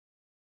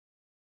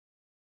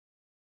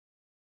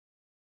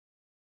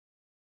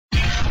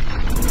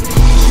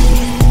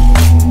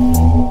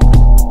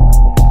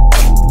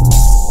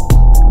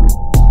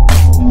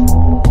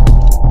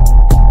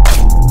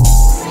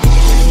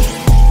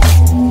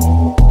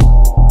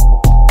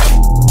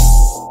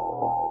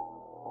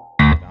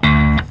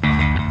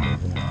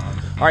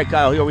All right,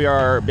 Kyle, here we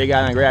are, Big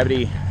Island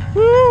Gravity.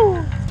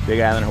 Woo! Big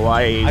Island,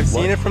 Hawaii. I've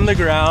seen it from the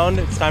ground.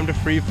 It's time to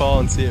free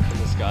fall and see it from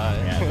the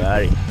sky. Yeah,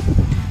 buddy.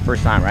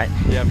 First time, right?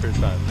 Yeah, first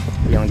time.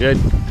 Feeling good?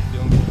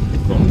 Feeling good.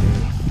 Cool.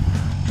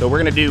 So we're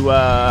gonna do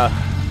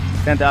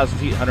 10,000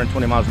 feet,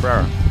 120 miles per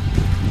hour.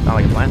 Sound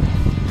like a plan?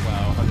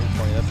 Wow,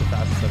 120, that's the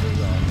fastest I've ever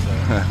gone.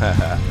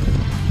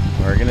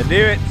 So. We're gonna do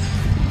it.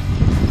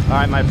 All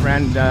right, my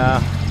friend,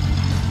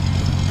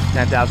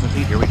 10,000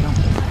 feet, here we go.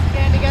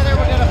 Stand together,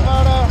 we'll get a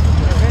photo,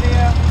 a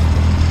video.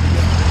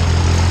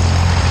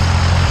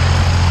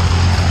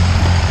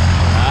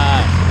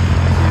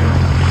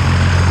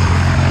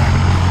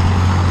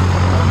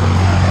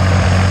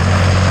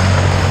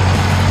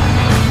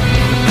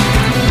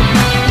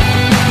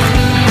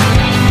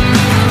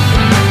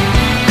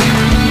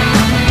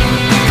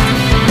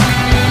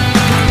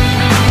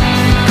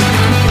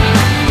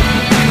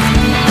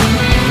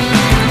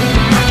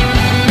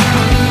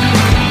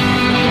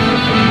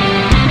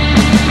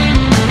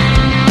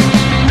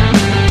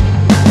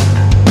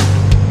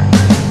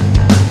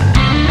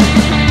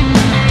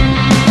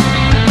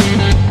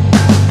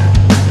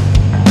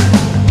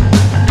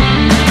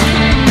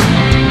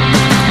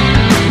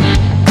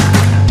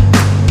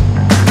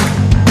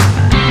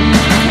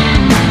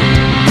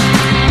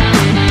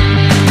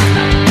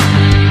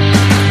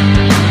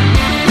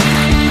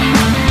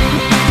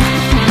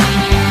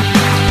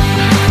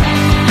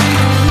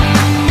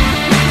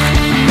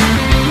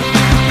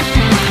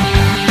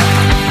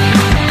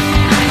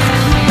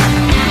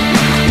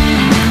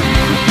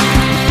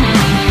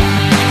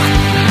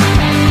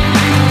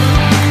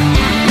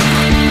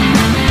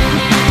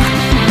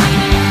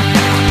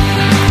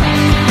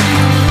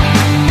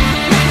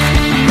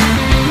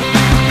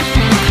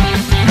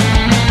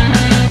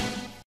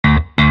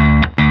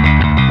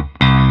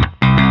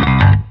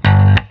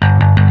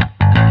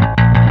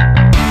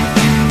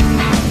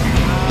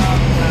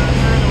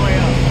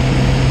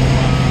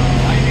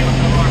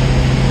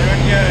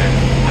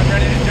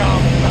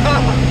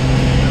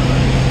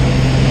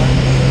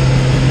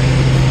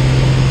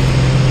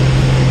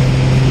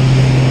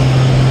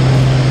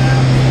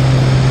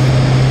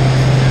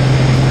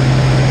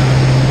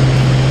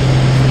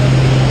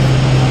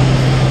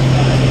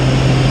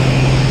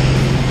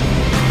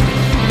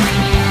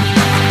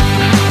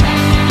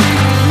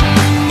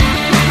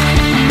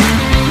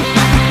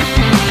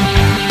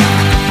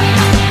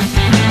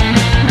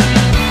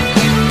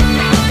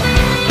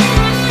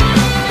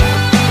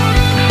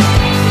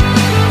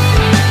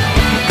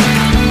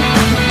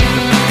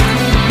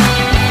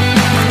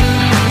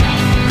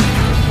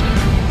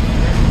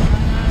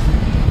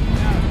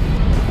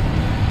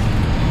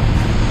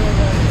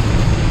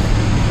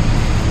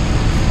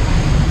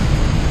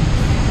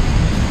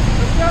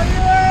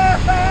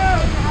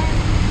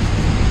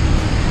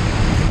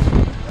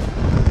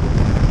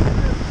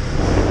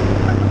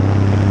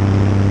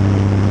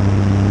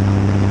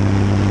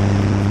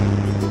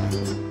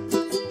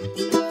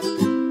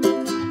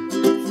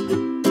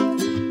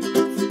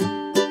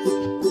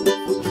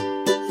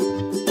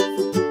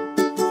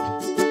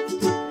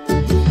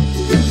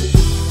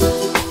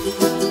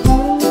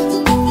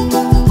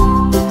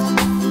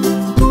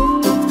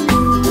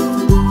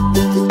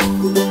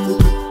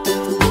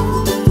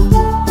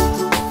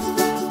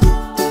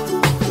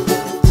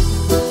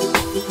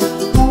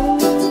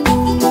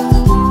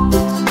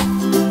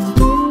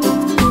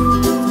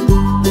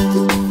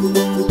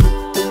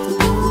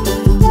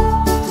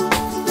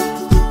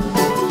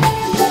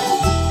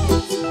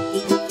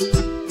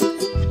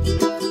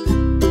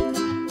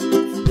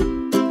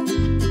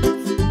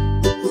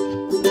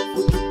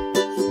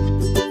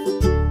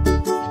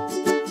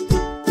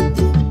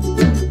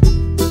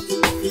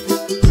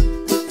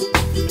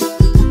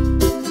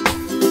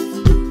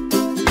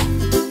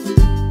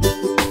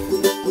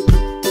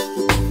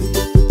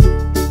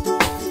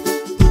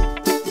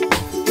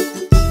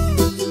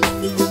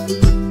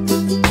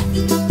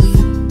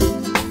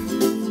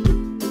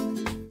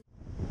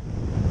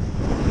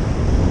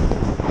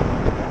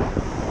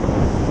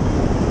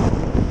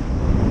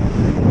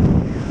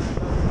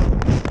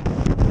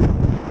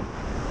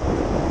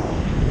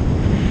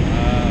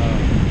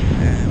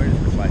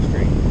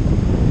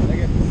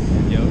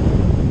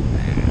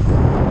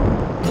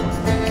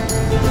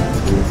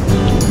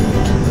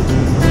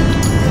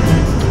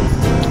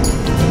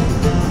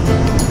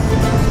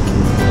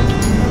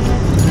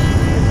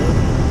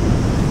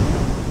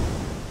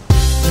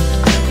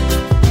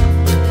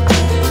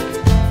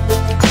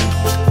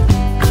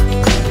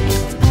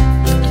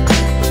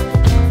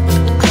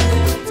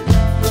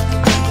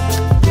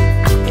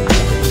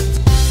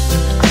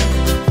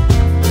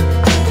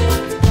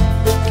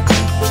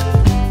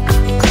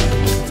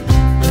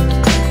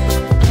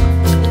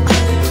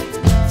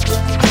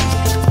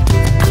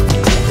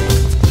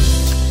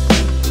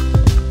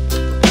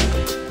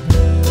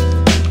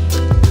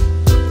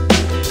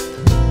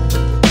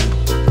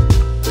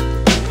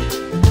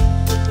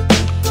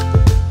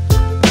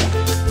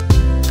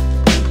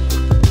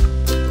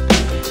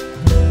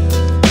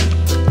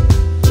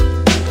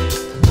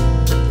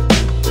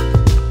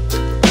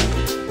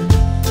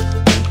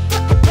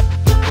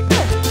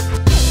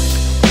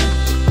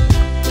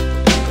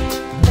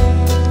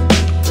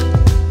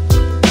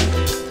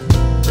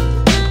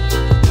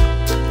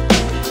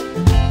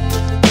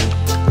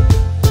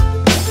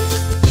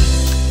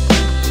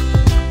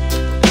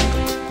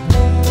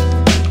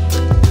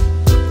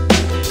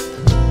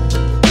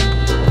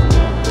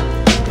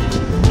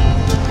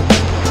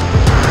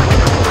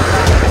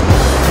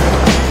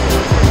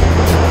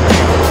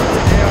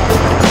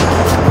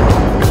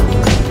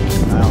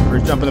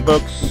 jump in the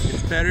books.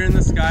 It's better in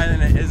the sky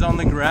than it is on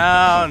the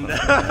ground.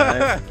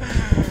 Right.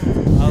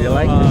 You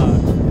like it?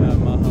 Yeah,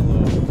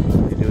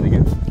 mahalo. You do it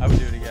again? I would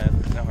do it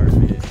again in a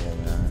heartbeat.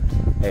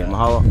 Hey,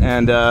 mahalo.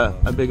 And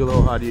a big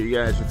aloha to you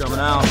guys for coming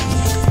out.